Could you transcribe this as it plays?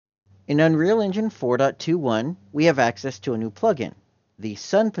In Unreal Engine 4.21, we have access to a new plugin, the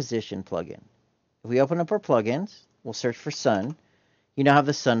Sun Position plugin. If we open up our plugins, we'll search for Sun. You now have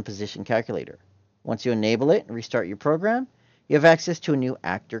the Sun Position calculator. Once you enable it and restart your program, you have access to a new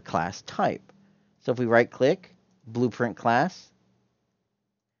actor class type. So if we right-click, Blueprint class,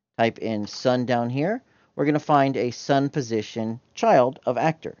 type in Sun down here, we're going to find a Sun Position child of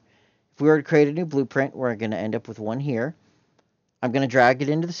actor. If we were to create a new blueprint, we're going to end up with one here. I'm going to drag it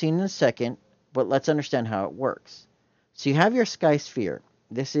into the scene in a second, but let's understand how it works. So you have your sky sphere.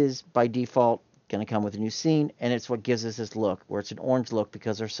 This is, by default, going to come with a new scene, and it's what gives us this look, where it's an orange look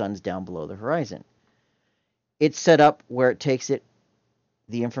because our sun's down below the horizon. It's set up where it takes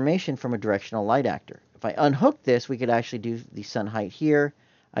the information from a directional light actor. If I unhook this, we could actually do the sun height here.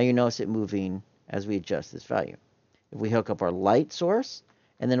 You notice it moving as we adjust this value. If we hook up our light source,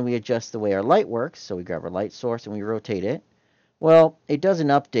 and then we adjust the way our light works, so we grab our light source and we rotate it, well, it doesn't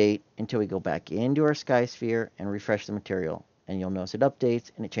update until we go back into our sky sphere and refresh the material, and you'll notice it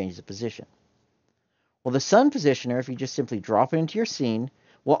updates and it changes the position. Well, the sun positioner, if you just simply drop it into your scene,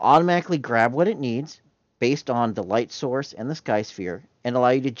 will automatically grab what it needs based on the light source and the sky sphere and allow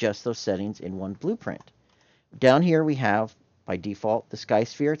you to adjust those settings in one blueprint. Down here we have, by default, the sky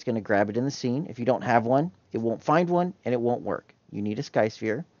sphere. It's going to grab it in the scene. If you don't have one, it won't find one and it won't work. You need a sky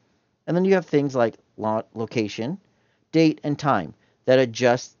sphere. And then you have things like location, date, and time that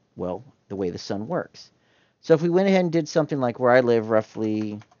adjust, well, the way the sun works. So if we went ahead and did something like where I live,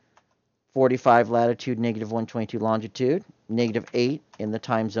 roughly 45 latitude, negative 122 longitude, negative 8 in the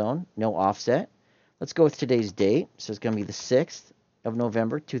time zone, no offset. Let's go with today's date. So it's going to be the 6th of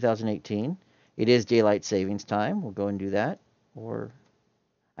November, 2018. It is daylight savings time. We'll go and do that. Or,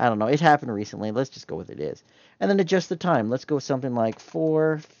 I don't know. It happened recently. Let's just go with it is. And then adjust the time. Let's go with something like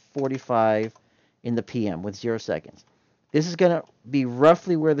 4:45 in the PM with 0 seconds. This is going to be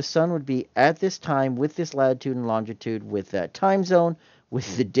roughly where the sun would be at this time with this latitude and longitude, with that time zone,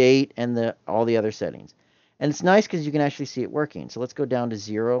 with the date, and all the other settings. And it's nice because you can actually see it working. So let's go down to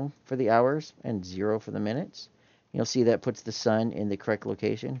 0 for the hours and 0 for the minutes. You'll see that puts the sun in the correct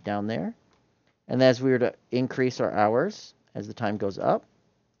location down there. And as we were to increase our hours as the time goes up,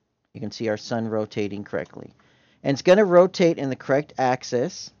 you can see our sun rotating correctly. And it's going to rotate in the correct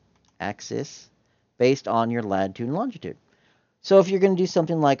axis based on your latitude and longitude. So if you're going to do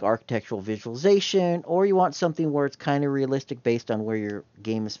something like architectural visualization, or you want something where it's kind of realistic based on where your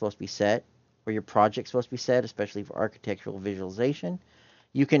game is supposed to be set, where your project's supposed to be set, especially for architectural visualization,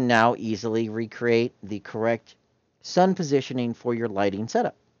 you can now easily recreate the correct sun positioning for your lighting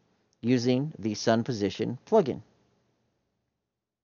setup using the Sun Position plugin.